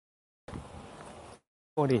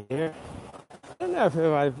Forty here. I don't know if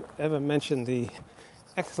I've ever mentioned the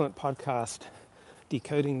excellent podcast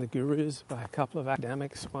Decoding the Gurus by a couple of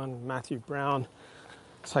academics. One, Matthew Brown,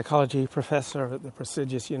 psychology professor at the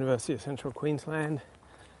prestigious University of Central Queensland.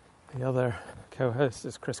 The other co-host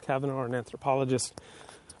is Chris Kavanagh, an anthropologist,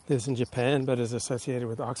 lives in Japan but is associated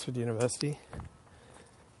with Oxford University.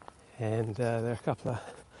 And there are a couple of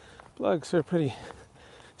blokes who are pretty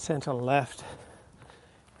centre-left,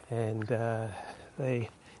 and they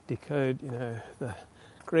decode, the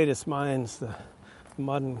greatest minds the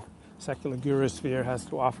modern secular guru sphere has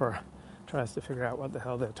to offer, tries to figure out what the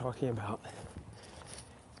hell they're talking about.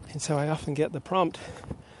 And so I often get the prompt,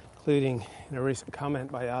 including in a recent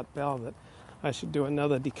comment by Art Bell, that I should do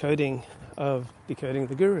another decoding of Decoding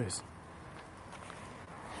the Gurus.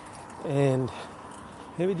 And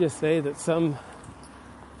maybe just say that some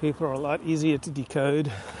people are a lot easier to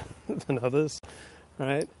decode than others,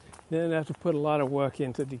 right? You don't have to put a lot of work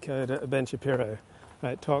in to decode a Ben Shapiro,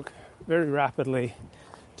 right? Talk very rapidly,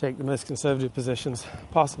 take the most conservative positions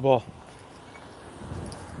possible,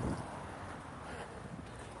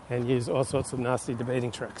 and use all sorts of nasty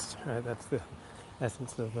debating tricks, right? That's the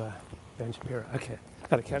essence of Ben Shapiro. Okay,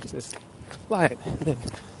 gotta catch this light. Then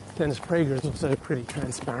Dennis Prager is also pretty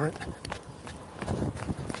transparent.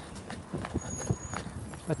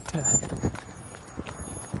 But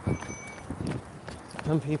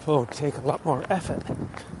some people take a lot more effort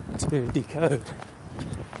to decode.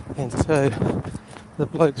 And so the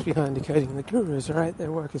blokes behind Decoding the Gurus, right,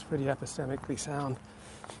 their work is pretty epistemically sound.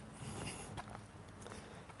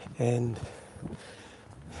 And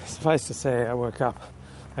suffice to say, I woke up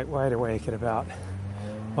wide awake at about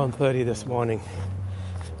 1:30 this morning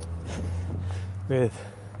with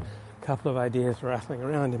a couple of ideas rattling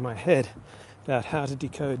around in my head about how to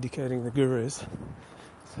Decoding the Gurus.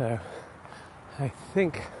 So I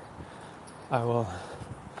think I will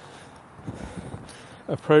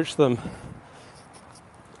approach them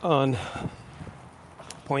on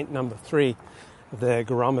point number 3 of their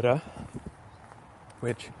Gurometer,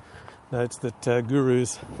 which notes that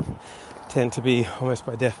gurus tend to be, almost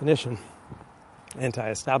by definition,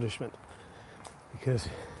 anti-establishment, because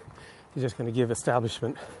if you're just going to give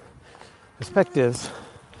establishment perspectives,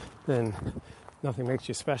 then nothing makes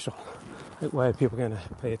you special. Why are people going to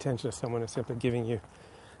pay attention to someone who's simply giving you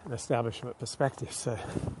an establishment perspective? So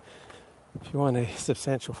if you want a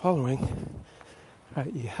substantial following,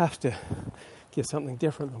 you have to give something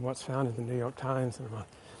different than what's found in the New York Times and among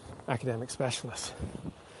academic specialists.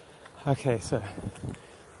 Okay, so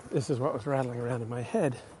this is what was rattling around in my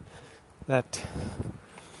head, that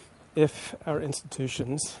if our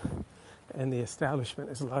institutions and the establishment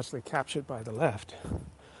is largely captured by the left,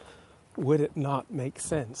 would it not make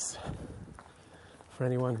sense for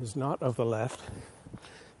anyone who's not of the left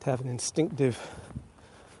to have an instinctive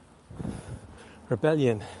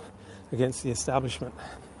rebellion against the establishment,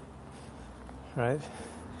 right?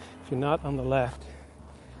 If you're not on the left,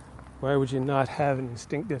 why would you not have an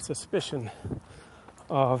instinctive suspicion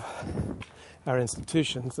of our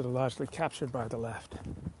institutions that are largely captured by the left?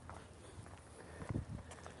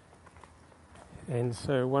 And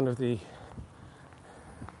so one of the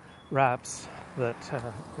raps that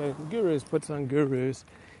gurus puts on gurus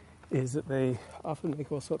is that they often make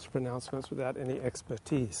all sorts of pronouncements without any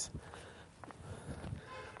expertise.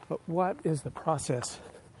 But what is the process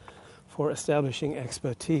for establishing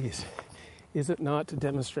expertise? Is it not to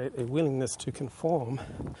demonstrate a willingness to conform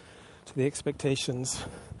to the expectations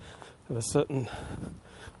of a certain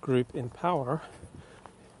group in power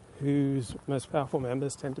whose most powerful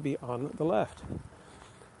members tend to be on the left?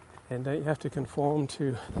 And you have to conform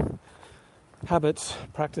to habits,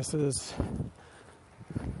 practices,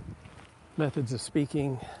 methods of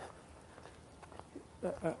speaking,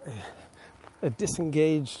 a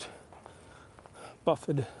disengaged,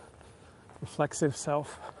 buffered, reflexive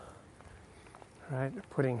self, right?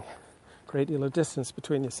 Putting a great deal of distance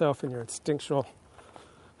between yourself and your instinctual,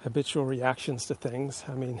 habitual reactions to things.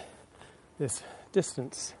 I mean, this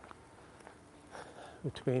distance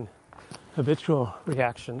between habitual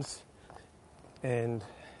reactions and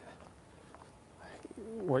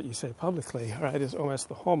what you say publicly, right, is almost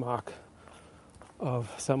the hallmark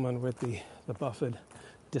of someone with the buffered,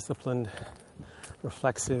 disciplined,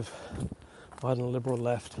 reflexive, modern liberal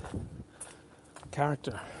left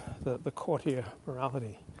character, the courtier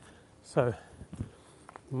morality. So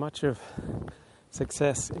much of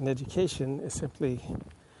success in education is simply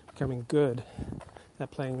becoming good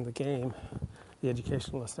at playing the game, the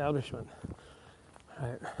educational establishment.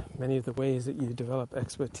 Right? Many of the ways that you develop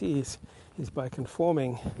expertise is by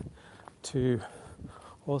conforming to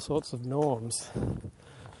all sorts of norms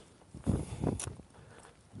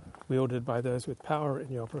wielded by those with power in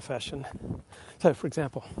your profession. So, for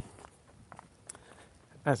example,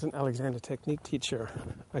 as an Alexander Technique teacher,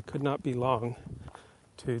 I could not belong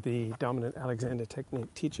to the dominant Alexander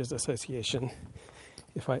Technique Teachers Association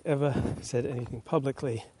if I ever said anything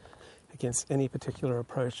publicly against any particular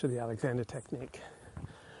approach to the Alexander Technique.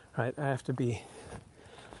 Right? I have to be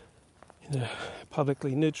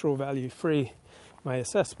publicly neutral, value-free, my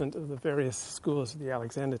assessment of the various schools of the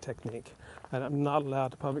Alexander Technique. And I'm not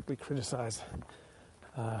allowed to publicly criticize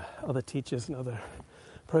other teachers and other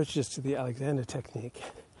approaches to the Alexander Technique.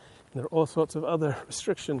 And there are all sorts of other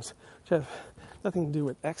restrictions which have nothing to do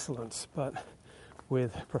with excellence, but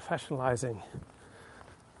with professionalizing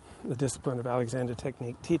the discipline of Alexander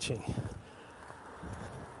Technique teaching.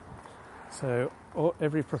 So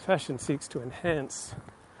every profession seeks to enhance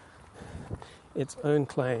its own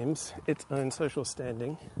claims, its own social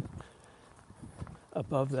standing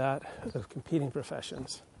above that of competing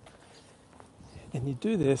professions. And you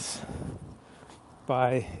do this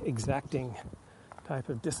by exacting type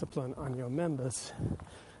of discipline on your members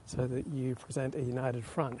so that you present a united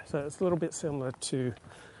front. So it's a little bit similar to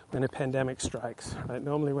when a pandemic strikes. Right?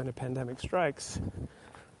 Normally when a pandemic strikes,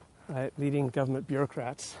 right, leading government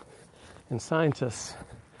bureaucrats and scientists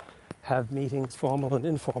have meetings, formal and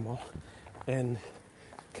informal, and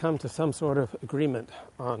come to some sort of agreement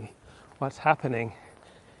on what's happening,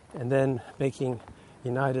 and then making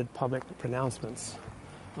united public pronouncements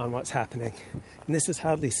on what's happening. And this is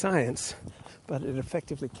hardly science, but it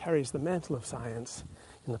effectively carries the mantle of science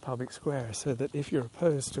in the public square, so that if you're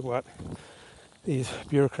opposed to what these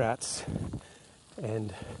bureaucrats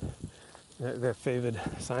and their favored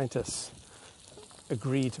scientists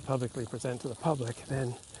agree to publicly present to the public,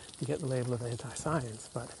 then you get the label of anti-science.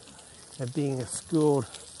 But being a skilled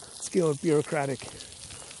bureaucratic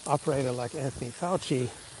operator like Anthony Fauci,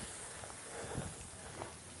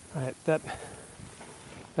 right,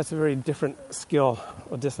 that's a very different skill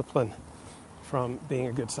or discipline from being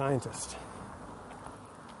a good scientist.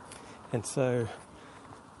 And so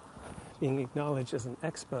being acknowledged as an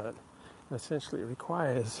expert essentially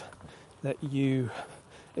requires that you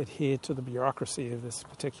adhere to the bureaucracy of this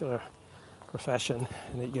particular profession,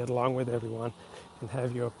 and that you get along with everyone and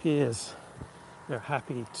have your peers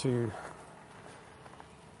happy to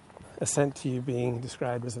assent to you being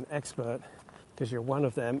described as an expert because you're one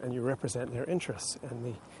of them and you represent their interests. And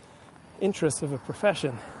the interests of a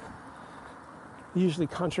profession are usually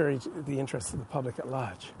contrary to the interests of the public at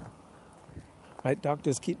large. Right?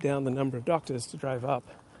 Doctors keep down the number of doctors to drive up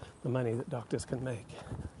the money that doctors can make.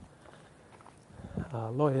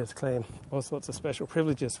 Lawyers claim all sorts of special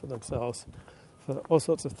privileges for themselves for all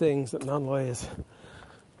sorts of things that non-lawyers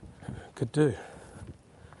could do.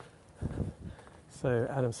 So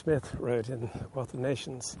Adam Smith wrote in Wealth of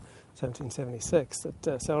Nations, 1776,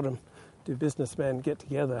 that seldom do businessmen get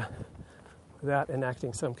together without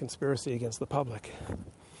enacting some conspiracy against the public.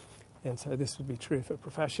 And so this would be true for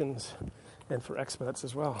professions and for experts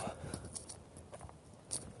as well.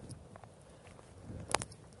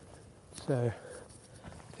 So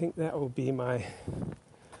I think that will be my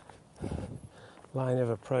line of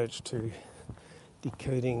approach to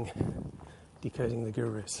decoding the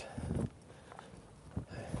gurus.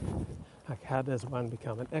 Like, how does one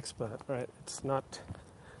become an expert, right? It's not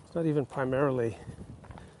even primarily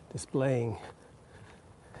displaying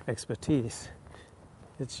expertise.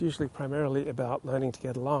 It's usually primarily about learning to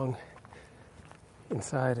get along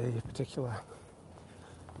inside a particular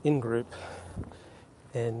in-group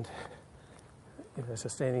and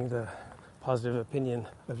sustaining the positive opinion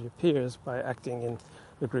of your peers by acting in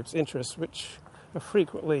the group's interests, which are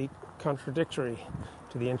frequently contradictory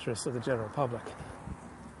to the interests of the general public.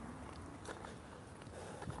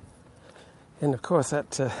 And of course,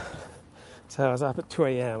 so I was up at 2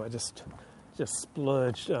 a.m. I just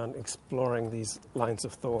splurged on exploring these lines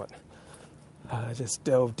of thought. I just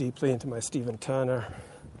delved deeply into my Stephen Turner,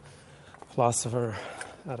 philosopher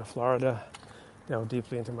out of Florida. Delved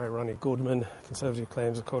deeply into my Ronnie Goodman, Conservative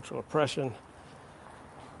Claims of Cultural Oppression.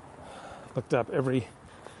 Looked up every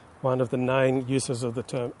one of the 9 uses of the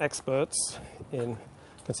term experts in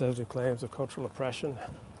Conservative Claims of Cultural Oppression.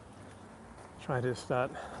 Tried to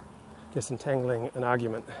start disentangling an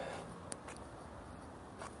argument.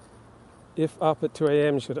 If up at 2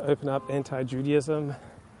 a.m. you should open up anti-Judaism,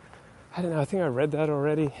 I don't know, I think I read that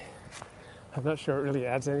already. I'm not sure it really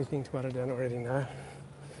adds anything to what I don't already know.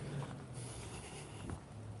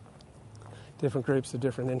 Different groups of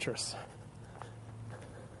different interests.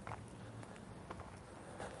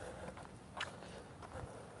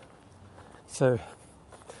 So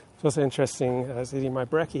it's also interesting, I was eating my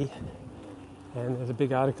brekkie, and there's a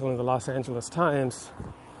big article in the Los Angeles Times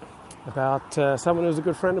about someone who was a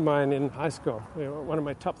good friend of mine in high school. One of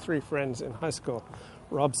my top 3 friends in high school,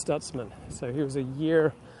 Rob Stutzman. So he was a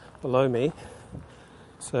year below me.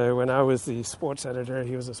 So when I was the sports editor,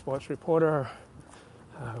 he was a sports reporter.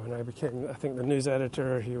 When I became, I think, the news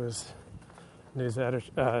editor, he was news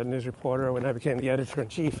reporter. When I became the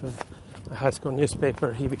editor-in-chief of a high school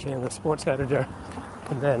newspaper, he became the sports editor.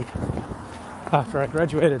 And then after I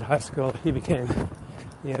graduated high school, he became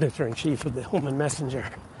the editor-in-chief of the Hillman Messenger.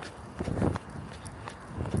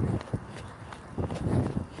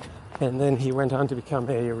 And then he went on to become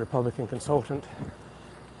a Republican consultant.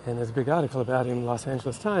 And there's a big article about him in the Los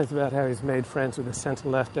Angeles Times about how he's made friends with a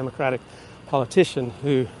center-left Democratic politician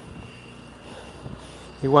who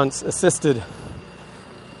he once assisted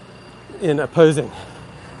in opposing.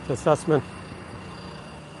 So Stutzman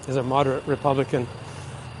is a moderate Republican,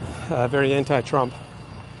 very anti-Trump,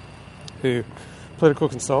 who political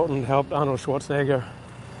consultant, helped Arnold Schwarzenegger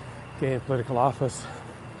gain political office.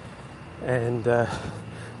 And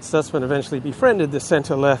Stutzman eventually befriended the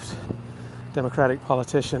center-left Democratic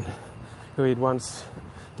politician who he'd once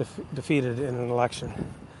defeated in an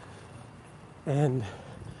election. And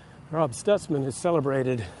Rob Stutzman is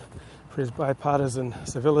celebrated for his bipartisan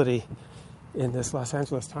civility in this Los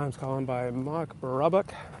Angeles Times column by Mark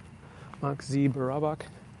Z. Barabak,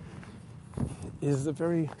 is the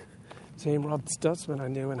very same Rob Stutzman I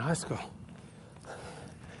knew in high school.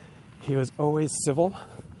 He was always civil.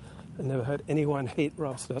 I never heard anyone hate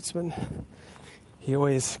Rob Stutzman. He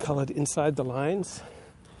always colored inside the lines.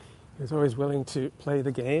 He was always willing to play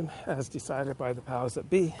the game as decided by the powers that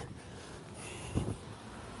be.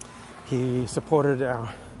 He supported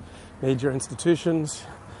our major institutions,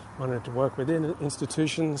 wanted to work within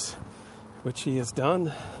institutions, which he has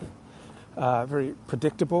done. Very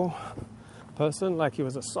predictable person, like he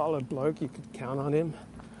was a solid bloke, you could count on him.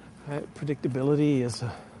 Predictability is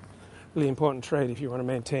a really important trait if you want to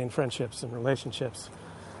maintain friendships and relationships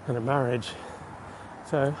and a marriage.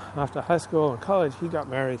 So after high school and college, he got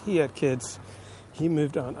married, he had kids, he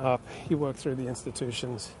moved on up, he worked through the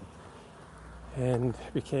institutions and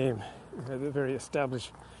became the very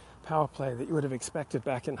established power play that you would have expected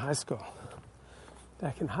back in high school.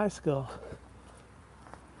 Back in high school,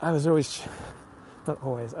 I was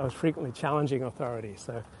frequently challenging authority.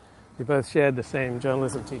 So we both shared the same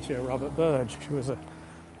journalism teacher, Robert Burge, who was a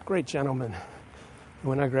great gentleman.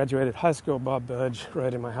 When I graduated high school, Bob Burge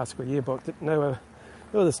wrote in my high school yearbook that no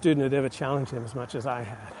other student had ever challenged him as much as I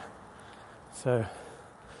had. So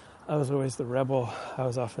I was always the rebel. I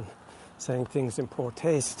was often saying things in poor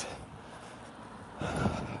taste.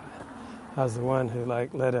 I was the one who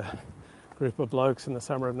led a group of blokes in the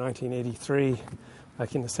summer of 1983,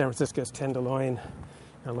 in the San Francisco's Tenderloin,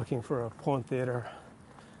 looking for a porn theater.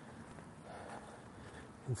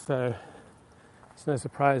 And so it's no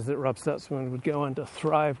surprise that Rob Stutzman would go on to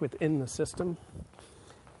thrive within the system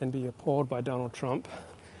and be appalled by Donald Trump.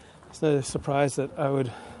 It's no surprise that I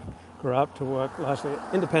would grow up to work largely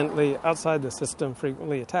independently outside the system,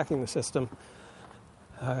 frequently attacking the system,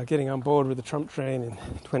 getting on board with the Trump train in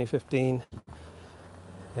 2015.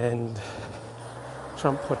 And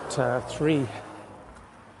Trump put 3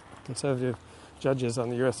 conservative judges on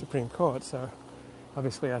the U.S. Supreme Court. So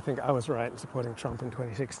obviously I think I was right in supporting Trump in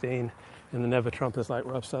 2016, and the never-Trumpers like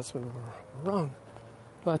Rob Stutzman were wrong.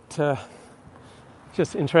 But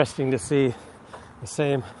just interesting to see the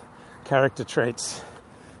same character traits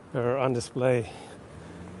that are on display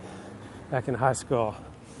back in high school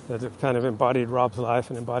that have kind of embodied Rob's life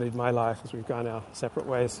and embodied my life as we've gone our separate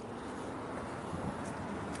ways.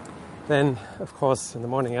 Then, of course, in the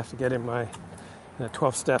morning after getting my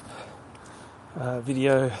 12-step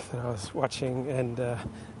video that I was watching, and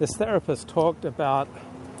this therapist talked about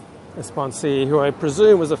a sponsee who I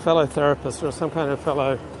presume was a fellow therapist or some kind of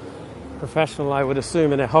fellow professional, I would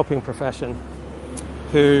assume, in a helping profession,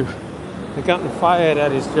 who had gotten fired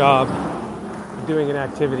at his job for doing an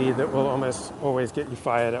activity that will almost always get you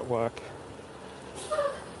fired at work.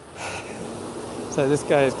 So this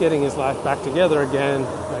guy is getting his life back together again,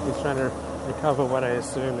 he's trying to recover what I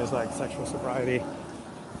assume is sexual sobriety.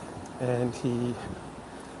 And he's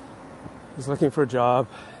looking for a job,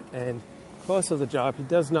 and in the course of the job, he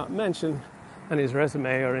does not mention on his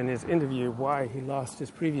resume or in his interview why he lost his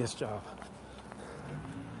previous job.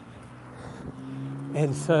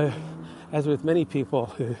 And so, as with many people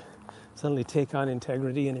who suddenly take on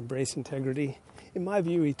integrity and embrace integrity, in my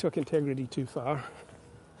view, he took integrity too far.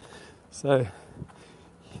 So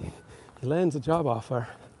he lands a job offer,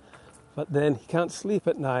 but then he can't sleep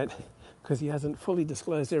at night because he hasn't fully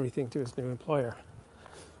disclosed everything to his new employer.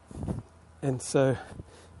 And so,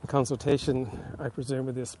 in consultation, I presume,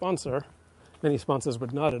 with his sponsor, many sponsors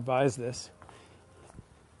would not advise this.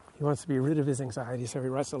 He wants to be rid of his anxiety, so he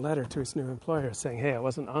writes a letter to his new employer saying, hey, I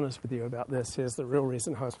wasn't honest with you about this. Here's the real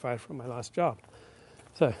reason I was fired from my last job.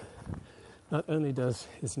 So not only does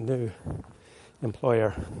his new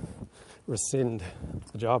employer rescind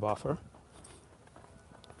the job offer,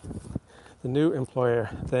 the new employer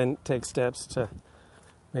then takes steps to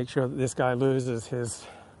make sure that this guy loses his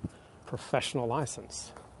professional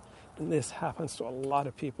license. And this happens to a lot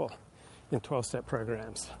of people in 12-step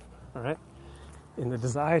programs, all right? In the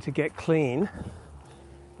desire to get clean,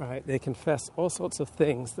 right, they confess all sorts of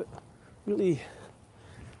things that really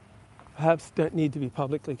perhaps don't need to be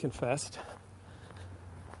publicly confessed,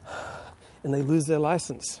 and they lose their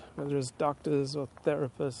license, whether it's doctors or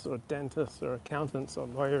therapists or dentists or accountants or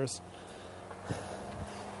lawyers.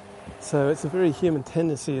 So it's a very human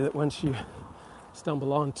tendency that once you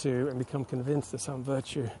stumble onto and become convinced of some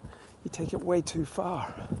virtue, you take it way too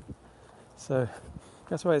far. So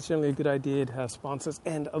that's why it's generally a good idea to have sponsors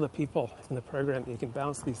and other people in the program that you can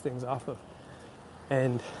bounce these things off of.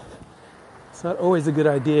 And it's not always a good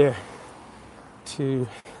idea to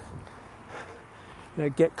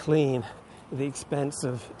get clean at the expense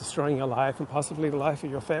of destroying your life and possibly the life of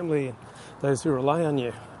your family and those who rely on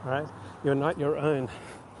you, right? You're not your own.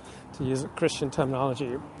 To use Christian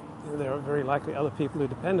terminology, there are very likely other people who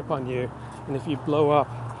depend upon you, and if you blow up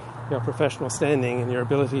your professional standing and your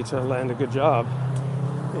ability to land a good job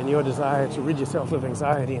and your desire to rid yourself of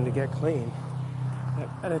anxiety and to get clean,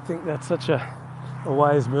 I don't think that's such a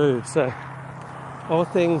wise move. So all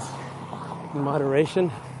things in moderation,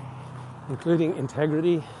 including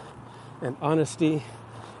integrity and honesty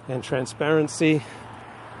and transparency.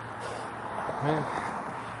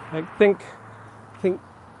 I think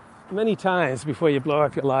many times before you blow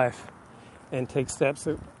up your life and take steps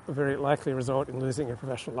that very likely result in losing your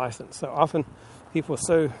professional license. So often people are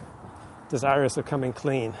so desirous of coming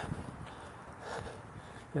clean,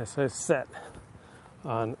 so set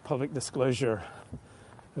on public disclosure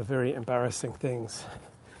of very embarrassing things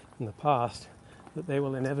in the past that they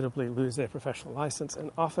will inevitably lose their professional license.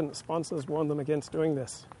 And often sponsors warn them against doing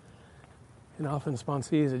this. And often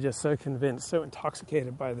sponsees are just so convinced, so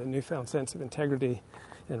intoxicated by the newfound sense of integrity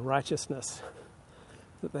and righteousness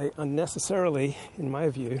that they unnecessarily, in my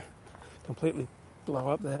view, completely blow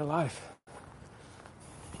up their life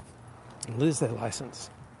and lose their license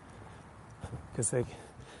because they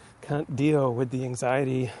can't deal with the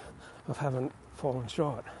anxiety of having fallen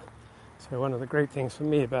short. So one of the great things for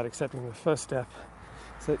me about accepting the first step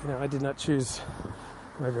is that, I did not choose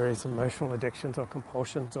my various emotional addictions or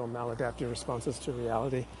compulsions or maladaptive responses to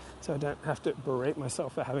reality, so I don't have to berate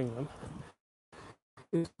myself for having them.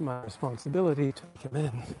 It's my responsibility to make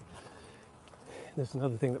amends. There's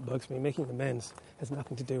another thing that bugs me. Making amends has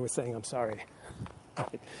nothing to do with saying I'm sorry.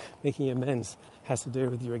 Right? Making amends has to do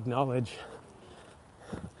with you acknowledge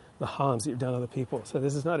the harms that you've done to other people. So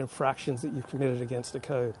this is not infractions that you've committed against a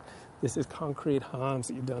code. This is concrete harms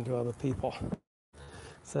that you've done to other people.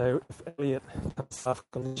 So if Elliot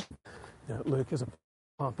Luke is a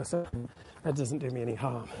pompous, that doesn't do me any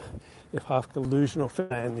harm. If half delusional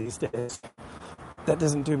fan these days, that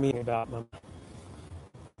doesn't do me about them.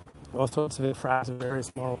 All sorts of infractions of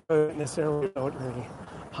various moral code don't necessarily result in any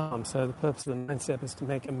harm. So the purpose of the 9th step is to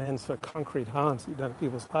make amends for concrete harms you've done to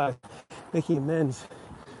people's lives. Making amends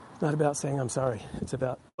is not about saying I'm sorry. It's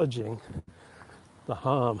about acknowledging the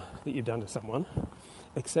harm that you've done to someone,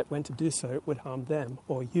 except when to do so would harm them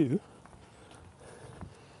or you,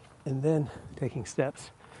 and then taking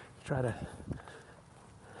steps to try to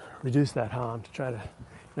reduce that harm, to try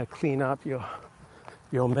to clean up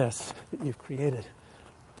your mess that you've created.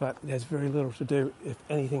 But there's very little to do, if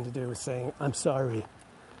anything to do, with saying, I'm sorry,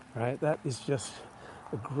 right? That is just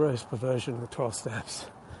a gross perversion of the 12 steps.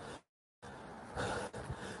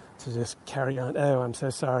 To just carry on, oh, I'm so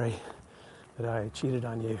sorry that I cheated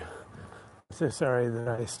on you. I'm so sorry that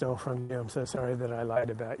I stole from you. I'm so sorry that I lied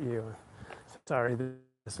about you. I'm so sorry that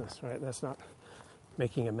business, right? That's not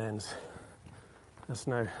making amends. That's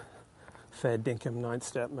no fair dinkum 9th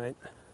step, mate.